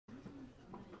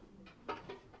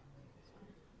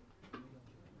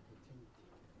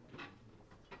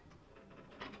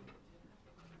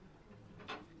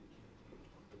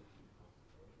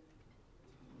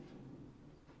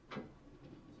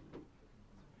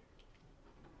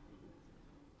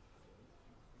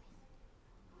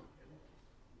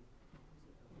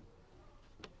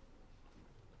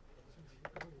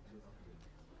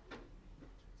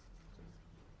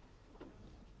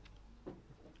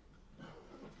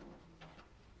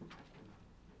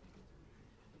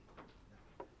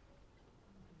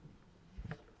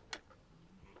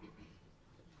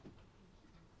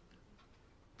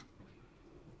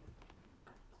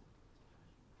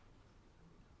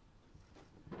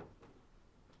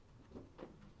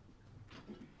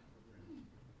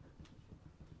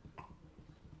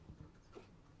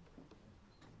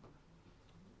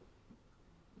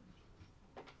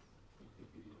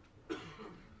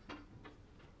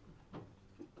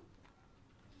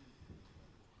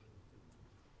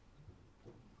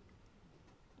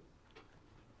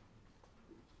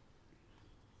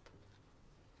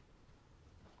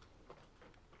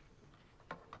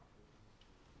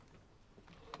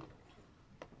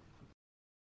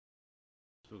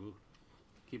for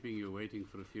keeping you waiting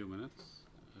for a few minutes,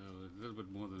 a little bit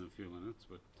more than a few minutes,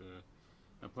 but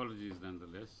apologies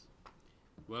nonetheless.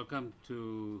 Welcome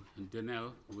to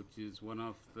Denel, which is one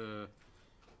of the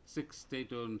 6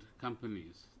 state-owned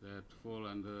companies that fall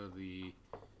under the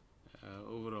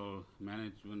overall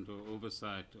management or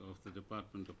oversight of the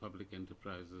Department of Public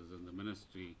Enterprises and the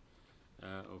Ministry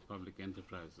of Public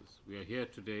Enterprises. We are here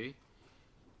today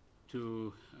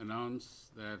to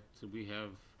announce that we have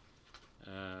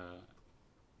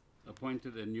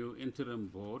appointed a new interim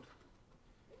board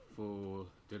for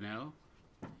Denel,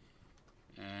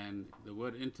 and the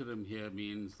word interim here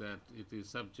means that it is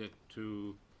subject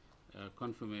to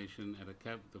confirmation at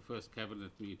the first cabinet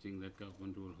meeting that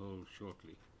government will hold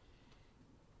shortly.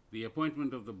 The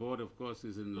appointment of the board, of course,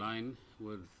 is in line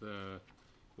with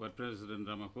what President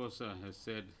Ramaphosa has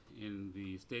said in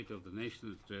the State of the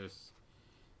Nation address,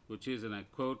 which is, and I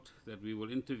quote, that we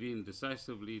will intervene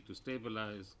decisively to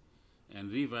stabilize and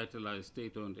revitalize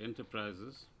state-owned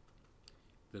enterprises.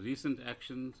 The recent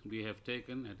actions we have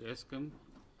taken at ESCOM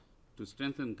to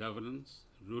strengthen governance,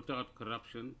 root out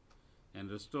corruption, and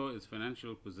restore its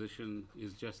financial position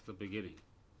is just the beginning.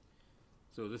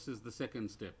 So this is the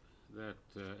second step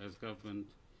that as government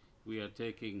we are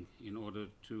taking in order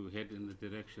to head in the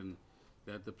direction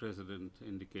that the President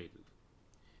indicated.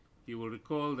 You will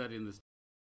recall that in the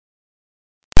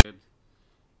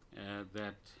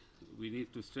that we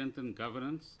need to strengthen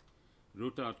governance,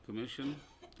 root out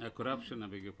corruption, I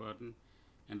beg your pardon,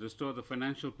 and restore the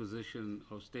financial position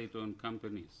of state-owned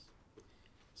companies.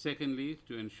 Secondly,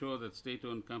 to ensure that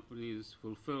state-owned companies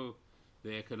fulfill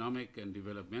their economic and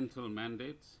developmental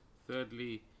mandates.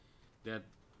 Thirdly, that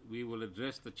we will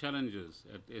address the challenges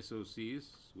at SOCs,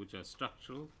 which are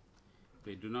structural.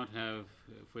 They do not have,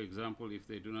 for example, if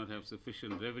they do not have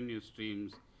sufficient revenue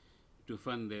streams to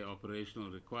fund their operational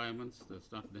requirements.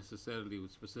 That's not necessarily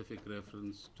with specific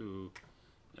reference to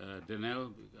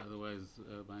Denel, otherwise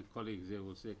my colleagues here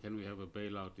will say, can we have a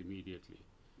bailout immediately?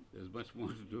 There's much more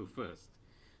to do first.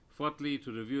 Fourthly,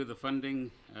 to review the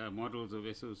funding models of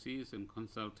SOCs in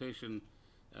consultation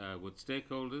with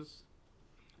stakeholders.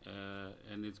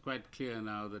 And it's quite clear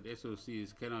now that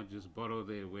SOCs cannot just borrow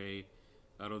their way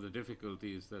out of the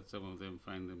difficulties that some of them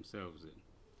find themselves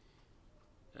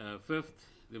in. Fifth,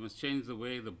 they must change the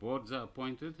way the boards are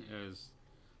appointed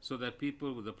so that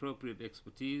people with appropriate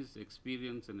expertise,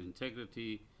 experience, and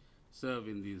integrity serve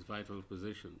in these vital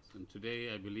positions. And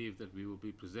today I believe that we will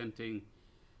be presenting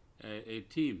a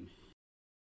team,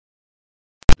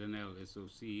 Denel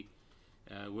SOC,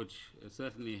 which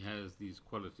certainly has these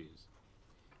qualities.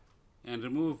 And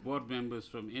remove board members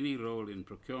from any role in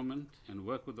procurement and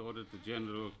work with the Auditor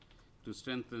General to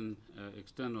strengthen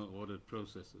external audit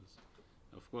processes.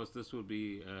 Of course, this will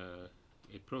be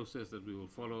a process that we will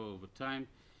follow over time,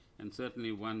 and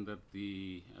certainly one that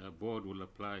the board will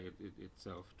apply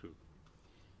itself to.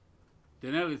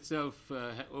 Denel itself,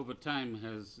 over time,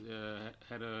 has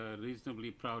had a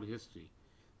reasonably proud history.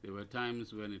 There were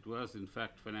times when it was, in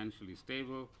fact, financially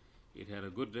stable. It had a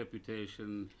good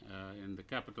reputation in the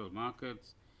capital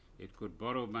markets. It could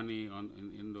borrow money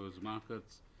in those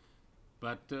markets.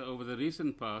 But over the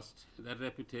recent past, that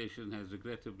reputation has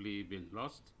regrettably been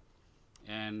lost.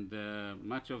 And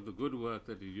much of the good work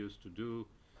that it used to do,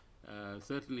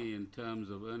 certainly in terms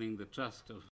of earning the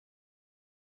trust of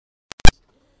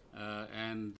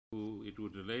and who it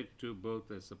would relate to both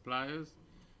as suppliers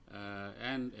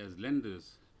and as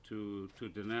lenders to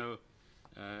Denel,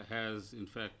 has in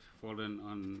fact fallen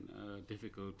on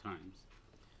difficult times.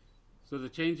 So the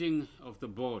changing of the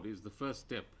board is the first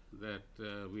step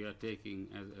that we are taking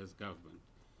as government.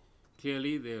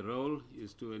 Clearly their role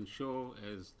is to ensure,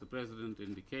 as the President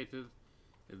indicated,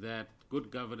 that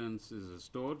good governance is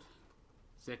restored.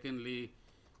 Secondly,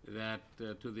 that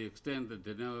to the extent that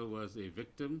Denel was a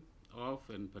victim of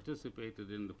and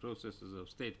participated in the processes of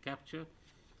state capture,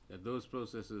 that those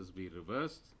processes be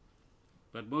reversed.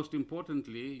 But most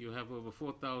importantly, you have over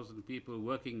 4,000 people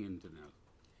working in Denel,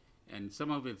 and some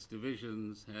of its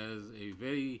divisions has a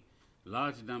very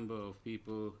large number of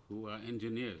people who are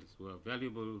engineers, who are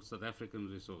valuable South African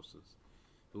resources,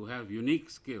 who have unique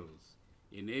skills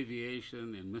in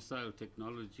aviation, in missile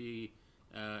technology,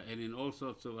 and in all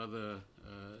sorts of other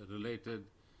related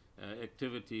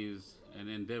activities and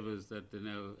endeavors that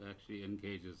Denel actually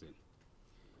engages in.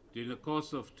 During the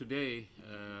course of today,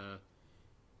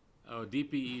 our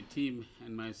DPE team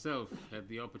and myself had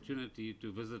the opportunity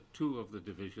to visit 2 of the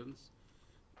divisions,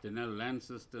 Denel Land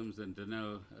Systems and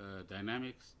Denel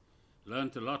Dynamics.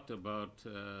 Learned a lot about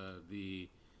the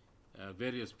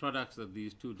various products that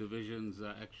these 2 divisions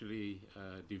are actually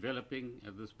developing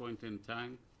at this point in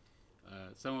time.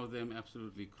 some of them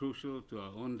absolutely crucial to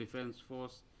our own defense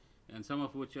force, and some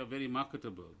of which are very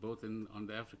marketable, both on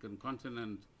the African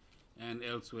continent and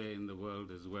elsewhere in the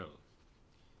world as well.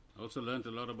 I also learned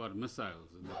a lot about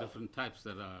missiles and the different types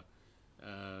that are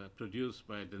produced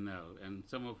by Denel, and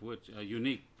some of which are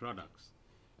unique products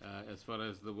as far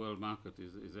as the world market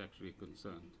is actually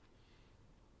concerned.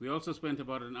 We also spent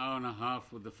about an hour and a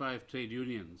half with the 5 trade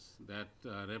unions that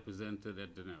are represented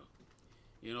at Denel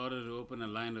in order to open a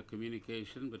line of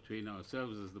communication between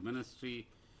ourselves as the ministry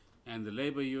and the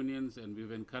labor unions, and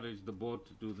we've encouraged the board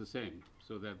to do the same,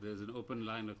 so that there's an open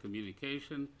line of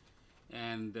communication,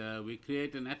 and we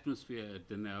create an atmosphere at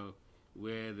Denel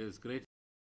where there's greater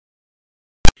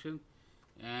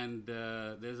and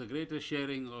there's a greater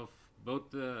sharing of both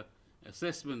the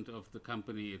assessment of the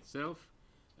company itself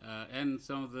and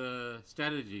some of the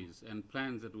strategies and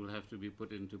plans that will have to be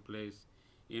put into place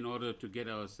in order to get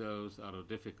ourselves out of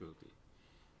difficulty.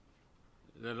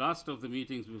 The last of the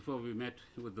meetings before we met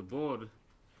with the board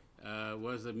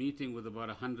was a meeting with about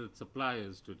 100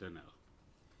 suppliers to Denel.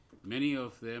 Many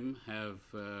of them have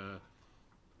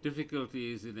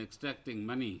difficulties in extracting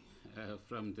money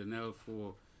from Denel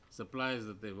for supplies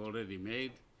that they've already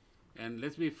made. And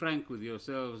let's be frank with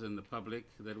yourselves and the public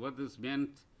that what this meant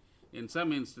in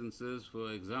some instances,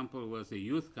 for example, was a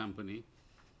youth company.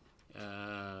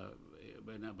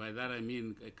 By that I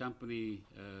mean a company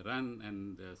run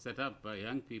and set up by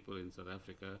young people in South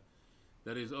Africa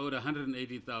that is owed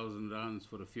 180,000 rands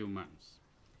for a few months.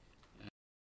 And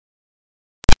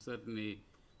certainly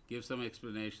give some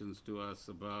explanations to us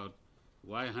about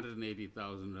why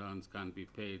 180,000 rands can't be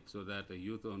paid so that a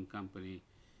youth-owned company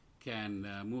can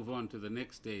move on to the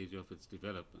next stage of its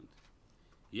development.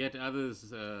 Yet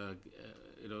others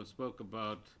spoke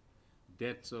about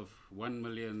debts of 1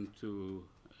 million to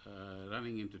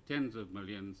running into tens of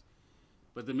millions.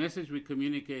 But the message we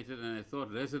communicated, and I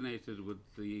thought resonated with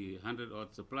the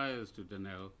 100-odd suppliers to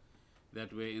Denel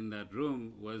that were in that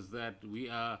room, was that we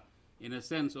are, in a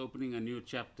sense, opening a new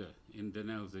chapter in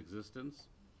Denel's existence.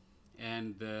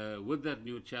 And with that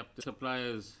new chapter,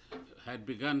 suppliers had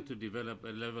begun to develop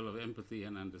a level of empathy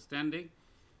and understanding.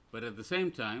 But at the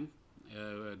same time,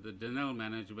 the Denel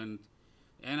management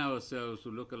and ourselves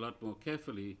will look a lot more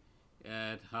carefully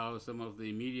at how some of the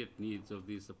immediate needs of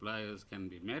these suppliers can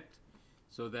be met,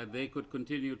 so that they could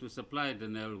continue to supply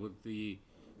Denel with the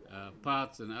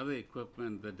parts and other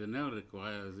equipment that Denel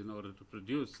requires in order to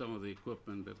produce some of the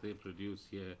equipment that they produce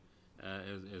here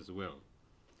as well.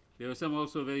 There were some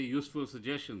also very useful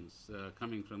suggestions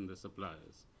coming from the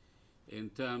suppliers in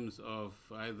terms of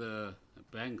either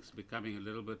banks becoming a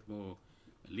little bit more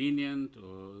lenient,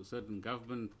 or certain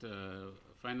government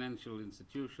financial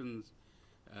institutions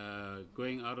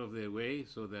going out of their way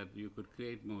so that you could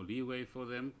create more leeway for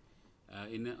them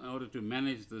in order to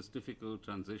manage this difficult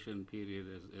transition period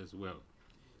as well.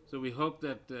 So we hope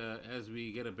that as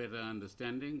we get a better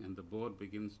understanding and the board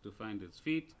begins to find its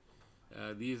feet,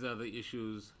 these are the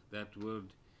issues that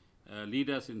would lead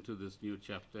us into this new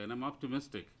chapter. And I'm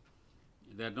optimistic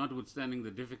that, notwithstanding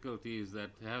the difficulties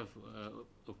that have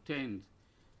obtained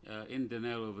in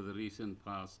Denel over the recent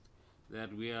past,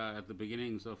 that we are at the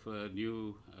beginnings of a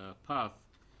new path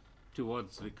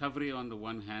towards recovery on the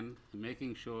one hand,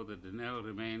 making sure that Denel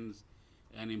remains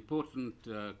an important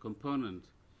component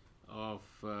of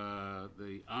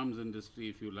the arms industry,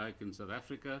 if you like, in South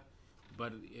Africa,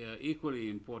 but equally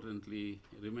importantly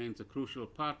remains a crucial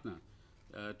partner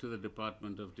to the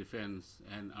Department of Defense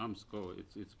and Armsco,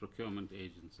 its procurement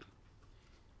agency.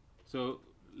 So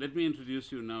let me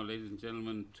introduce you now, ladies and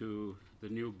gentlemen, to the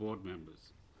new board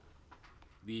members.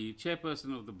 The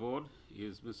chairperson of the board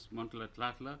is Ms. Montla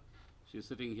Tlatla. She's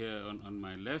sitting here on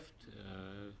my left.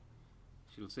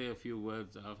 She'll say a few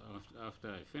words after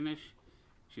I finish.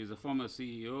 She's a former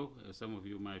CEO, as some of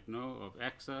you might know, of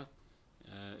AXA,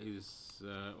 is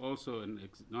also a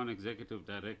non-executive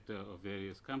director of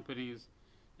various companies,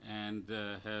 and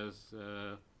has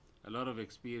a lot of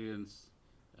experience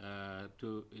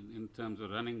in terms of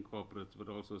running corporates, but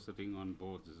also sitting on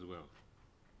boards as well.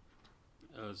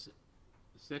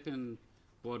 Second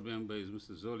board member is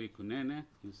Mr. Zoli Kunene.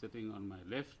 He's sitting on my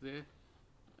left there.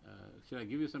 Should I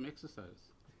give you some exercise?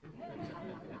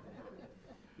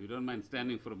 You don't mind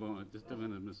standing for a moment? Just a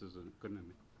minute, Mr.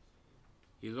 Kunene.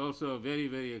 He's also a very,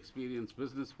 very experienced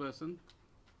business person,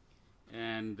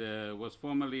 and was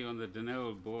formerly on the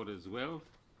Denel board as well.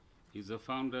 He's a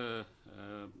founder,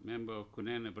 member of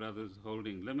Kunene Brothers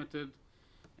Holding Limited,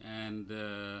 and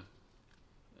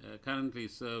currently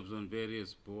serves on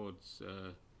various boards,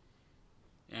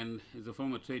 and is a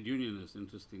former trade unionist,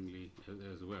 interestingly,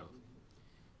 as well.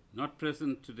 Not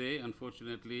present today,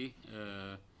 unfortunately,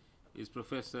 is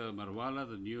Professor Marwala,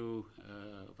 the new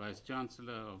Vice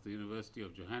Chancellor of the University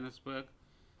of Johannesburg,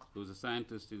 who's a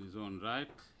scientist in his own right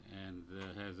and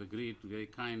has agreed very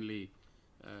kindly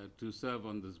to serve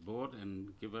on this board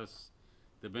and give us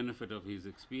the benefit of his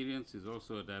experience. He's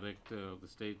also a director of the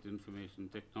State Information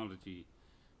Technology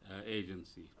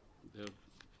Agency. The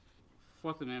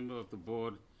fourth member of the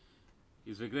board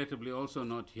is regrettably also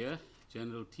not here,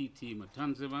 General T.T.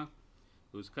 Matanzima,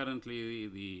 who is currently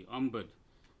the Ombud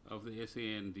of the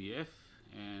SANDF,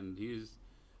 and he is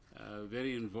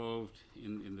very involved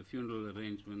in the funeral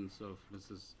arrangements of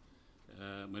Mrs.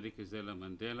 Madikizela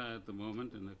Mandela at the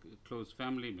moment, and a close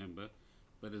family member,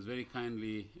 but has very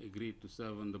kindly agreed to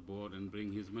serve on the board and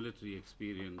bring his military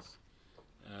experience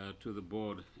to the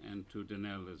board and to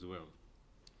Denel as well.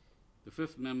 The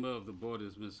fifth member of the board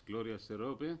is Ms. Gloria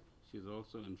Serobe. She's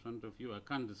also in front of you. I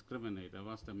can't discriminate. I've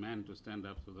asked a man to stand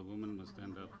up, so the woman must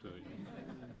stand up too.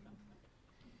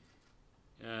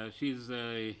 She's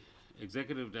a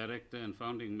executive director and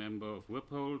founding member of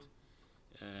Wiphold,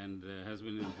 and has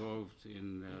been involved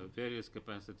in various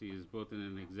capacities, both in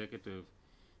an executive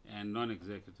and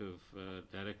non-executive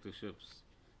directorships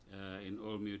in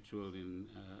All Mutual, in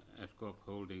Adcorp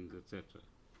Holdings, etc.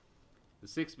 The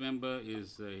sixth member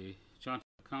is a chartered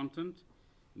accountant,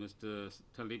 Mr.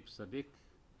 Talib Sadiq.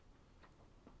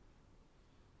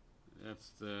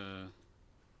 That's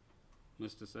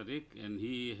Mr. Sadiq, and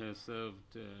he has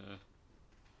served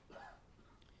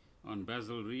on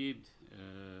Basil Reed,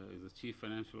 is the Chief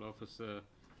Financial Officer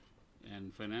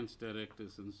and Finance Director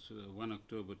since 1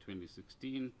 October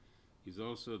 2016. He's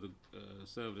also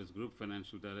served as Group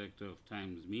Financial Director of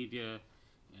Times Media,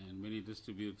 and when he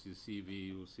distributes his CV,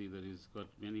 you will see that he's got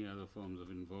many other forms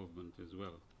of involvement as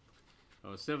well.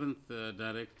 Our seventh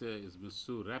director is Ms.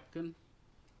 Sue Rapkin,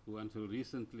 who until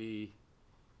recently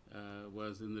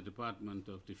was in the Department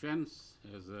of Defense,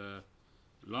 has a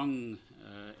long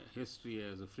history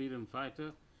as a freedom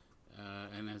fighter,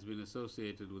 and has been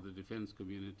associated with the defense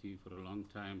community for a long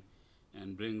time,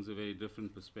 and brings a very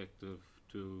different perspective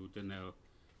to Denel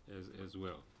as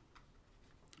well.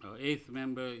 Our eighth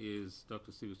member is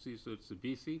Dr. Sibusiso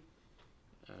SABC.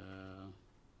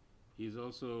 He's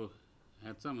also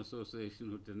had some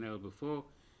association with Denel before,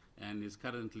 and is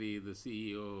currently the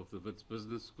CEO of the Wits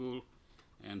Business School,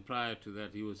 and prior to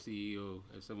that he was CEO,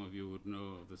 as some of you would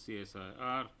know, of the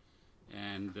CSIR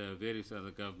and various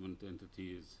other government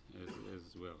entities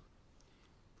as well.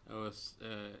 Our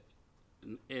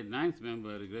ninth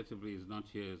member, regrettably, is not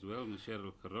here as well, Ms.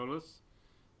 Cheryl Carolus,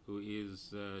 who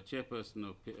is chairperson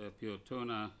of Pure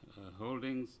Tona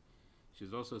Holdings.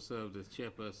 She's also served as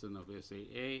chairperson of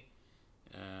SAA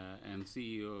and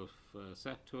CEO of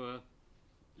Satur,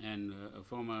 and a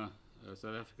former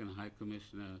South African High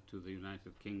Commissioner to the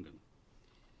United Kingdom.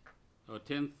 Our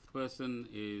 10th person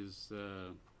is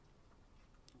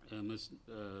Ms.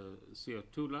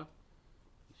 Siotula.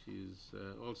 She's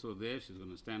also there. She's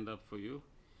going to stand up for you.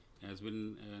 Has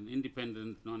been an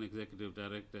independent non-executive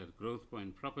director at Growth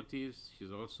Point Properties.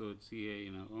 She's also at CA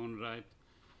in her own right,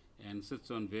 and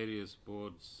sits on various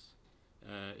boards,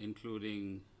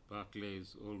 including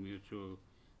Barclays, All Mutual,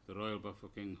 the Royal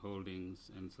Bafokeng Holdings,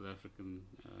 and South African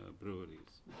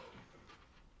Breweries.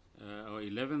 Our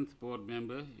 11th board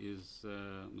member is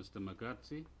Mr.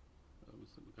 Magazi.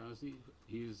 Mr. Magazi,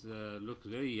 he looks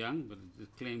very young, but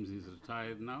it claims he's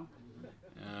retired now.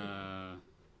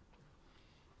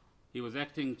 He was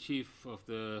acting chief of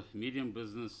the medium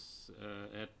business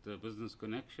at Business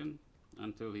Connection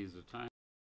until his retirement.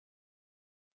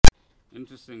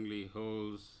 Interestingly,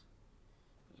 holds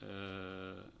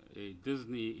a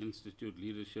Disney Institute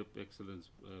Leadership Excellence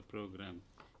program,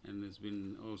 and has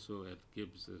been also at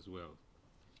Gibbs as well.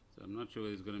 So I'm not sure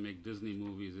he's going to make Disney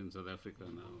movies in South Africa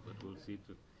now, but we'll see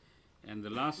to. And the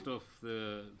last of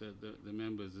the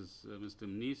members is Mr.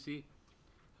 Mnisi,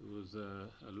 who is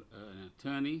an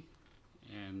attorney,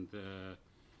 and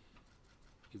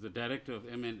he's the director of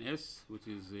MNS, which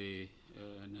is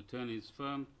an attorney's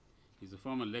firm. He's a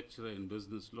former lecturer in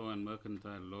business law and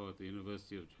mercantile law at the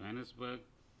University of Johannesburg,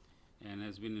 and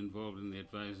has been involved in the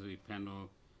advisory panel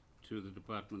to the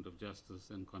Department of Justice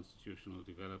and Constitutional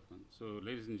Development. So,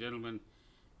 ladies and gentlemen,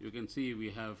 you can see we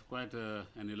have quite an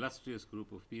illustrious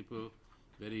group of people,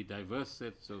 very diverse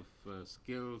sets of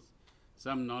skills,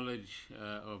 some knowledge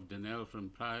of Denel from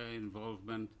prior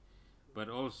involvement, but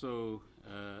also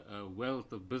a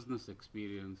wealth of business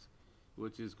experience,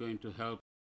 which is going to help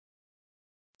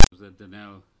at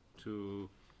Denel to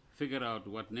figure out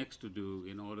what next to do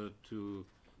in order to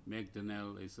make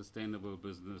Denel a sustainable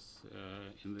business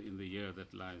in the year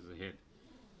that lies ahead.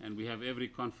 And we have every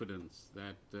confidence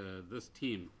that this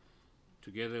team,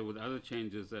 together with other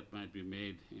changes that might be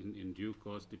made in due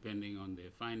course, depending on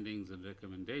their findings and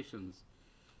recommendations,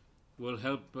 will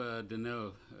help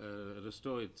Denel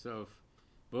restore itself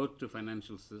both to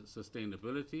financial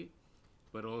sustainability,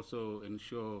 but also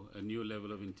ensure a new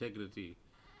level of integrity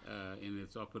in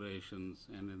its operations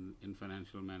and in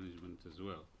financial management as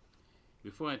well.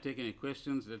 Before I take any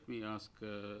questions, let me ask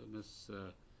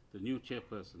the new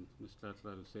chairperson, Ms.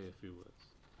 Tatla, to say a few words.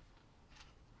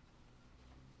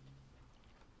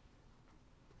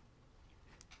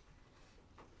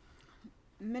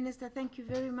 Minister, thank you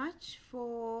very much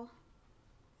for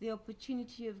the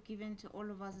opportunity you've given to all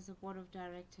of us as a board of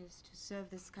directors to serve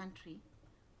this country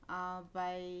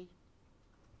by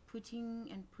putting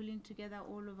and pulling together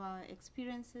all of our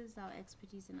experiences, our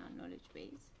expertise, and our knowledge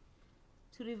base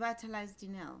to revitalize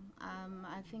Denel.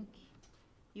 I think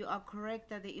you are correct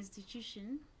that the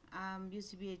institution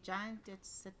used to be a giant at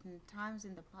certain times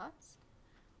in the past,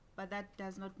 but that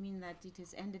does not mean that it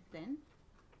has ended then.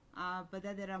 But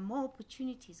that there are more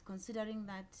opportunities, considering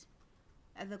that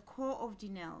at the core of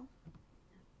Denel,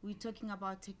 we're talking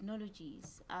about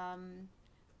technologies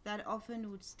that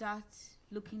often would start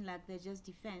looking like they're just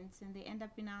defense, and they end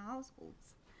up in our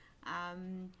households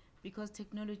because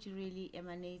technology really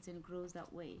emanates and grows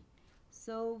that way.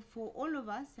 So for all of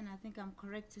us, and I think I'm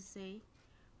correct to say,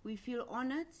 we feel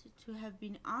honored to have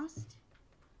been asked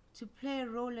to play a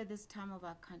role at this time of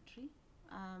our country.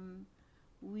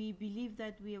 We believe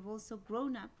that we have also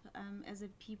grown up as a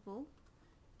people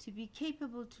to be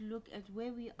capable to look at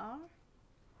where we are,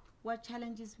 what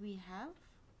challenges we have,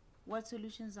 what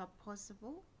solutions are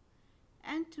possible,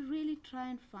 and to really try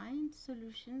and find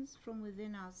solutions from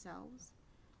within ourselves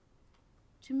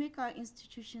to make our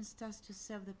institutions start to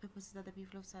serve the purposes that the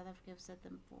people of South Africa have set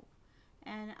them for.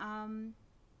 And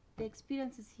the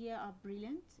experiences here are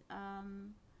brilliant.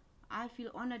 I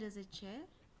feel honored as a chair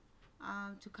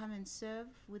to come and serve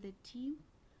with a team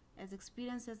as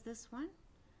experienced as this one.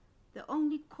 The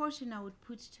only caution I would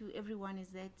put to everyone is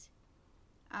that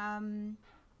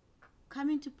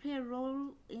coming to play a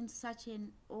role in such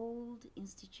an old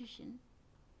institution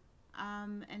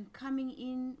and coming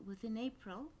in within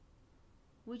April,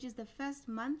 which is the first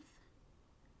month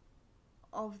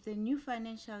of the new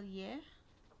financial year,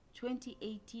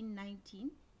 2018-19,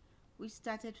 which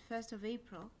started 1st of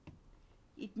April,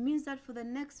 it means that for the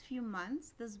next few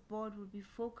months, this board will be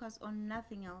focused on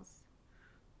nothing else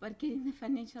but getting the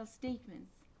financial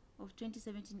statements of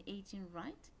 2017-18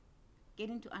 right,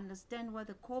 getting to understand what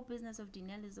the core business of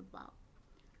Denel is about,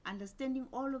 understanding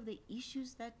all of the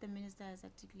issues that the minister has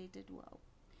articulated well,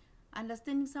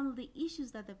 understanding some of the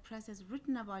issues that the press has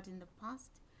written about in the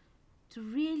past, to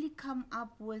really come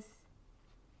up with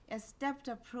a stepped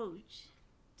approach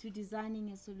to designing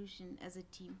a solution as a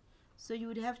team. So you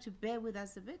would have to bear with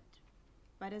us a bit,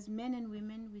 but as men and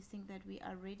women, we think that we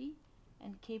are ready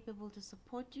and capable to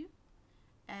support you,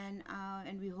 and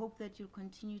we hope that you'll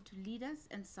continue to lead us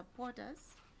and support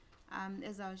us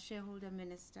as our shareholder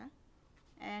minister,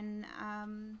 and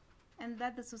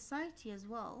that the society as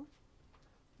well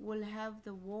will have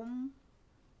the warm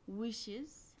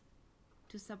wishes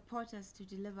to support us to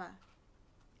deliver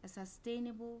a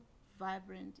sustainable,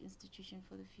 vibrant institution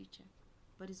for the future.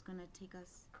 But it's going to take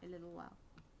us a little while.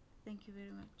 Thank you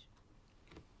very much.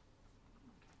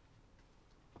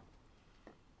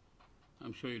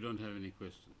 I'm sure you don't have any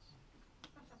questions.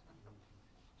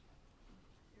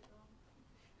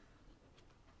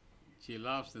 She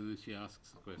laughs and then she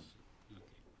asks a question. Okay.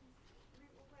 We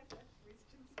always have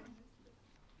questions, Minister.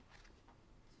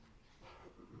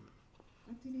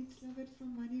 Antoinette Slavert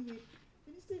from MoneyWeb.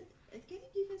 Minister, can you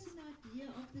give us an idea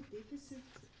of the deficit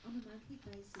on a monthly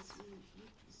basis? We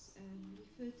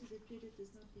refer to the creditors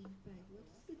not being paid.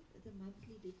 What is the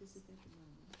monthly deficit at the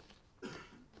moment?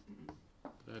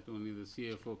 That only the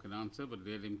CFO can answer, but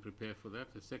let him prepare for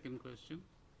that. The second question,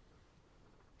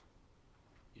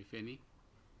 if any.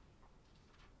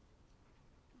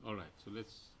 All right, so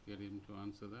let's get him to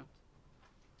answer that.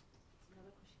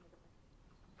 Another question at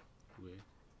the back.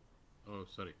 Where? Oh,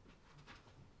 sorry.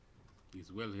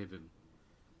 He's well hidden.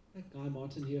 Guy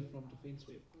Martin here from Defence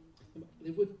Web.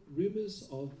 There were rumours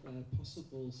of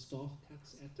possible staff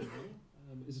cuts at Denel.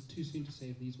 Is it too soon to say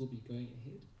if these will be going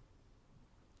ahead?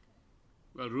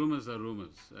 Well, rumors are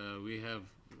rumors.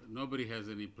 Nobody has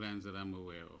any plans that I'm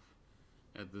aware of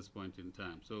at this point in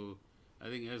time. So I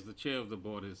think, as the chair of the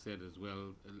board has said as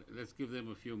well, let's give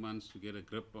them a few months to get a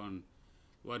grip on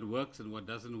what works and what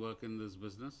doesn't work in this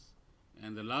business.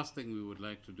 And the last thing we would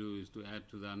like to do is to add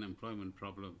to the unemployment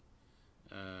problem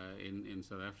in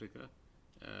South Africa.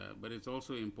 But it's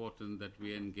also important that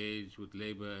we engage with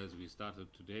labor as we started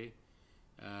today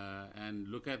and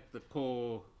look at the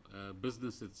core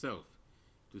business itself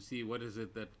to see what is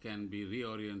it that can be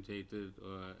reorientated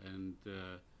and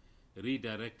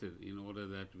redirected in order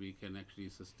that we can actually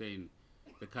sustain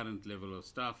the current level of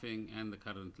staffing and the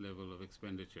current level of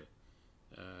expenditure.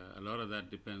 A lot of that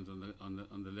depends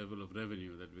on the level of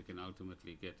revenue that we can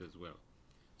ultimately get as well.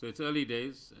 So it's early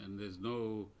days, and there's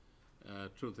no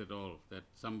truth at all that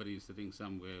somebody is sitting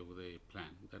somewhere with a plan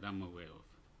that I'm aware of.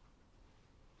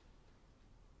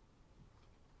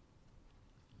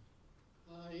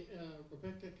 Hi,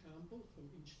 Rebecca Campbell from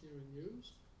Engineering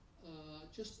News.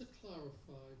 Just to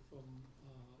clarify from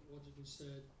what you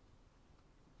said,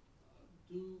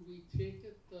 do we take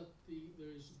it that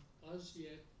there is as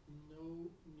yet no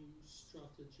new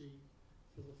strategy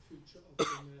for the future of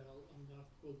Denel, and that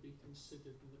will be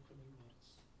considered in the coming months?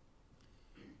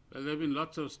 Well, there have been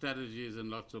lots of strategies and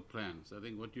lots of plans. I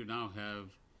think what you now have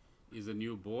is a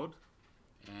new board,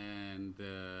 and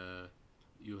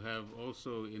you have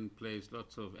also in place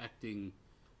lots of acting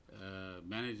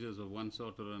managers of one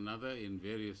sort or another in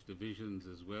various divisions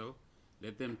as well.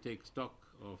 Let them take stock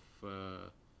of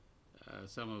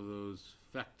some of those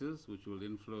factors which will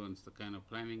influence the kind of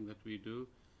planning that we do.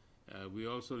 We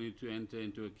also need to enter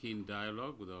into a keen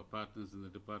dialogue with our partners in the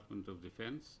Department of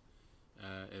Defense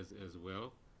as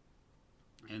well.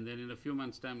 And then in a few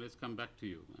months' time, let's come back to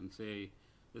you and say,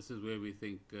 this is where we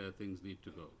think things need to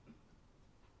go.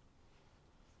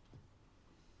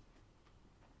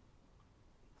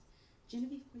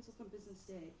 Genevieve Quinzel from Business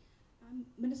Day.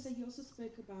 Minister, you also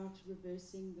spoke about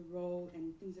reversing the role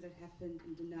and things that had happened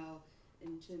in Denel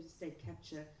in terms of state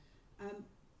capture.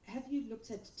 Have you looked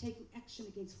at taking action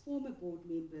against former board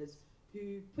members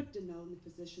who put Denel in the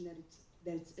position that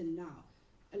it's in now?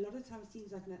 A lot of times it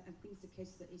seems like, and I think it's the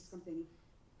case of the Eskom thing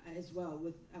as well,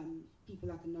 with people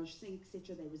like Anoj Singh,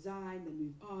 etc. They resign, they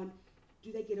move on.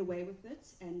 Do they get away with it,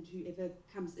 and whoever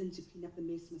comes in to clean up the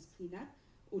mess must clean up?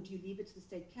 Or do you leave it to the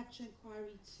state capture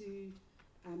inquiry to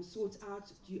sort out?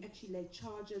 Do you actually lay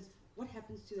charges? What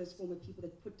happens to those former people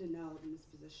that put Denel in this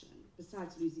position,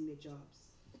 besides losing their jobs?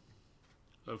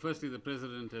 Well, firstly, the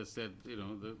President has said,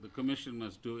 the Commission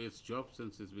must do its job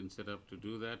since it's been set up to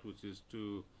do that, which is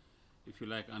to, if you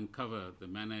like, uncover the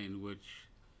manner in which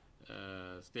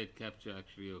state capture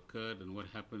actually occurred and what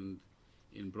happened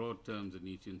in broad terms in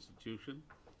each institution.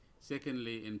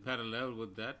 Secondly, in parallel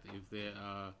with that, if there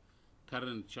are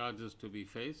current charges to be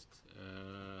faced,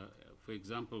 for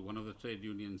example, one of the trade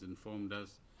unions informed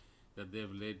us that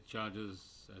they've laid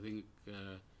charges, I think,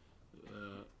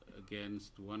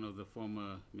 against one of the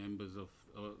former members of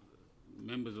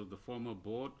the former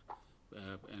board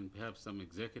and perhaps some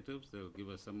executives. They'll give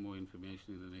us some more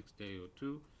information in the next day or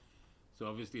two. So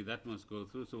obviously that must go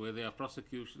through. So where there are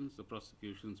prosecutions, the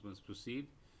prosecutions must proceed.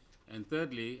 And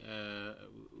thirdly,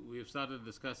 we have started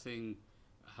discussing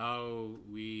how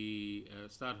we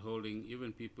start holding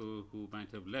even people who might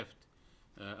have left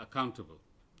accountable.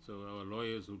 So our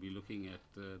lawyers will be looking at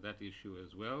that issue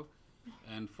as well.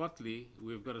 And fourthly,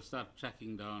 we've got to start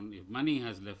tracking down if money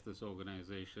has left this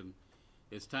organization.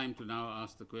 It's time to now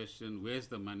ask the question, where's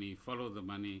the money, follow the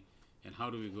money, and how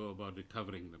do we go about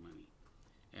recovering the money?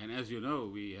 And as you know,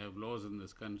 we have laws in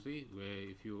this country where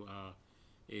if you are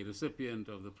a recipient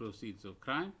of the proceeds of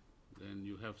crime, then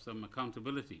you have some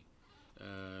accountability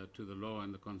to the law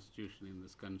and the Constitution in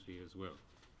this country as well.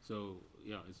 So,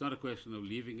 yeah, it's not a question of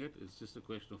leaving it, it's just a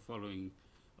question of following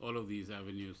all of these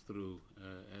avenues through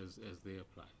as they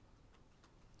apply.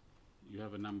 You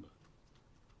have a number.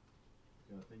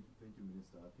 Yeah, thank you,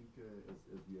 Minister. I think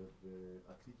as we have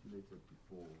articulated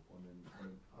before, on an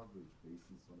average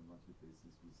basis, on a monthly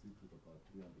basis, we sit with about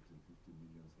 350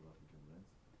 million South African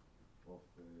rands of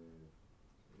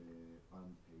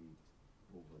unpaid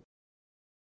over.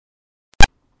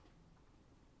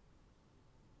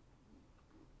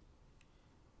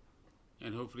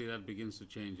 And hopefully that begins to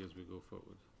change as we go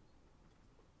forward.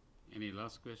 Any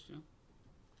last question?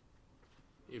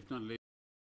 If not,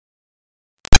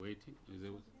 waiting.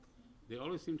 They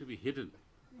always seem to be hidden.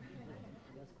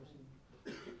 Last question.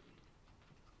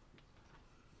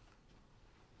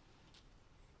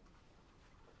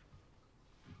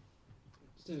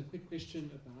 Just a quick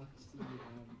question about the,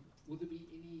 will there be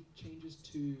any changes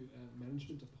to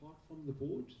management apart from the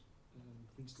board?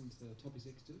 For instance, the top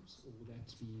executives, or will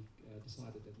that be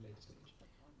decided at a later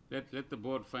stage? Let the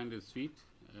board find its feet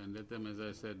and let them, as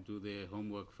I said, do their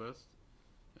homework first.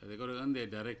 They've got to earn their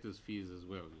directors' fees as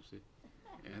well, you see,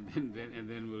 and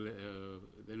then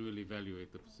we'll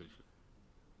evaluate the position.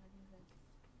 I think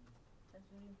that's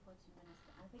very important,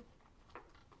 Minister.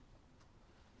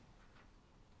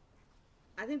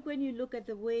 I think when you look at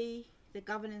the way the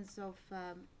governance of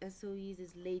SOEs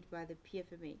is laid by the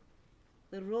PFMA.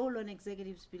 The role on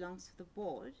executives belongs to the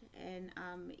board, and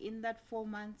in that 4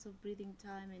 months of breathing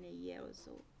time and a year or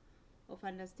so of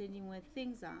understanding where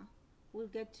things are, we'll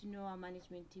get to know our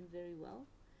management team very well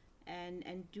and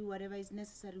do whatever is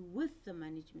necessary with the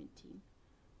management team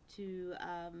to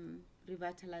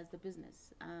revitalize the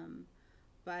business.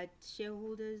 But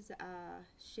shareholders are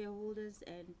shareholders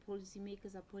and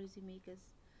policymakers are policymakers.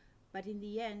 But in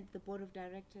the end, the board of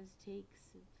directors takes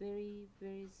very,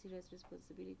 very serious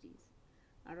responsibilities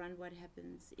around what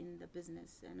happens in the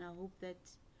business. And I hope that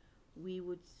we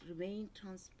would remain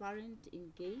transparent,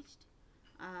 engaged,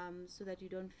 so that you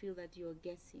don't feel that you're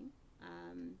guessing.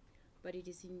 But it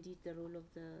is indeed the role of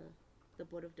the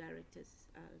board of directors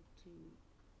to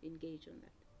engage on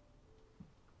that.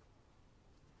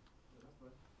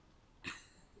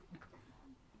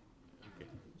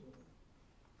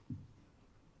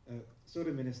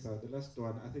 Sorry, Minister, the last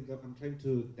one. I think I'm trying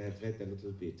to divert a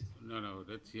little bit. No,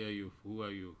 let's hear you. Who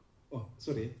are you? Oh,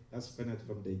 sorry, that's Bennett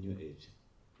from the New Age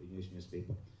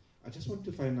newspaper. I just want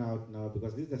to find out now,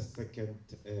 because this is the second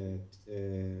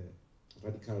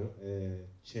radical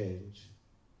change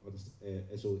on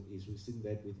SOEs. We've seen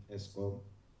that with ESCOM,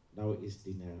 now it's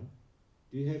Denel.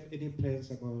 Do you have any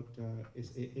plans about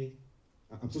SAA?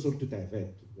 I'm so sorry to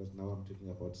divert, because now I'm talking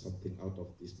about something out of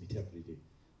this media briefing.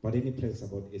 But any plans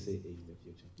about SAA in the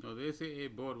future? No, the SAA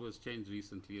board was changed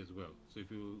recently as well. So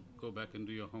if you go back and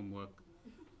do your homework,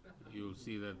 you'll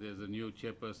see that there's a new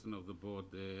chairperson of the board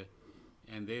there,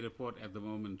 and they report at the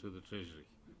moment to the Treasury.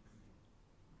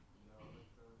 No,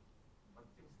 but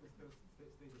things still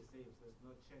stay the same, so there's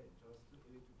no change. Or still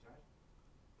early to judge.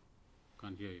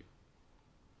 Can't hear you.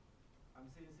 I'm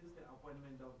saying since the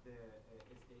appointment of the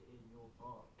SAA new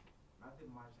board,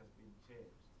 nothing much has been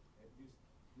changed.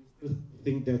 Do you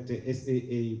think that the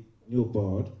SAA new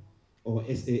board or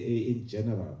SAA in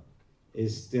general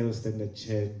is still stand a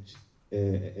chance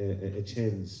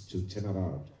to turn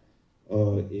around,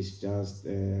 or is just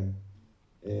an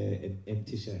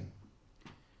empty shell?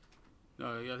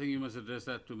 No, I think you must address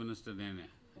that to Minister Denel.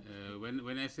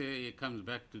 When SAA comes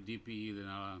back to DPE, then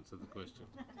I'll answer the question.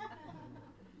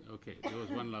 Okay, there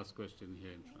was one last question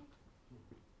here in front.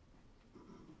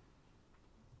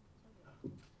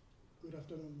 Good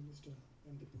afternoon, Minister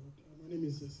and the board. My name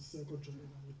is Siseko John.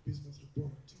 I'm with Business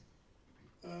Report.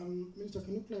 Minister,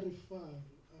 can you clarify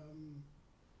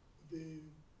the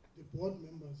board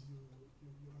members you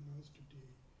announced today?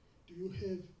 Do you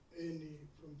have any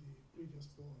from the previous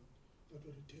board that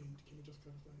were retained? Can you just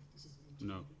clarify if this is an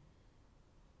entire? No.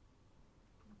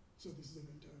 So this is an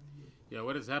entire new board? Yeah,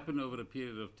 what has happened over a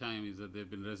period of time is that there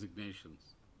have been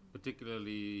resignations,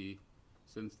 particularly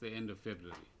since the end of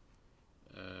February.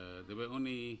 There were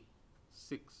only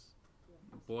 6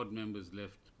 board members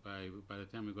left by the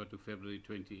time we got to February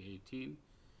 2018.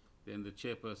 Then the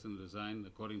chairperson resigned.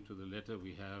 According to the letter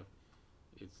we have,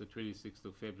 it's the 26th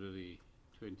of February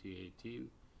 2018.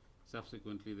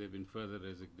 Subsequently, there have been further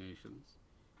resignations,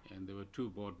 and there were 2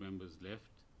 board members left,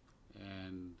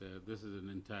 and this is an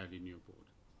entirely new board.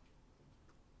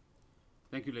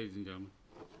 Thank you, ladies and gentlemen.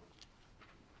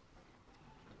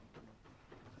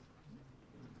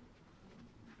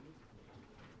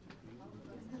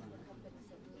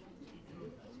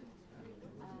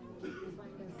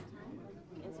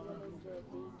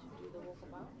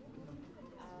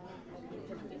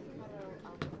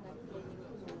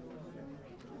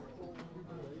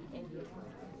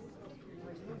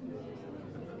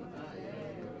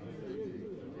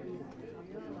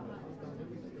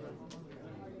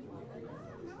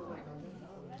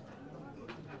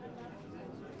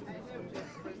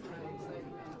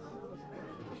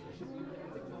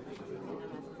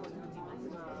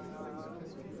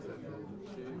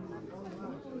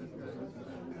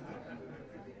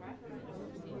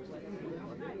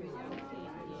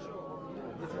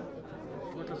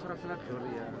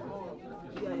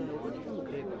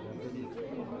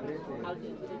 I'll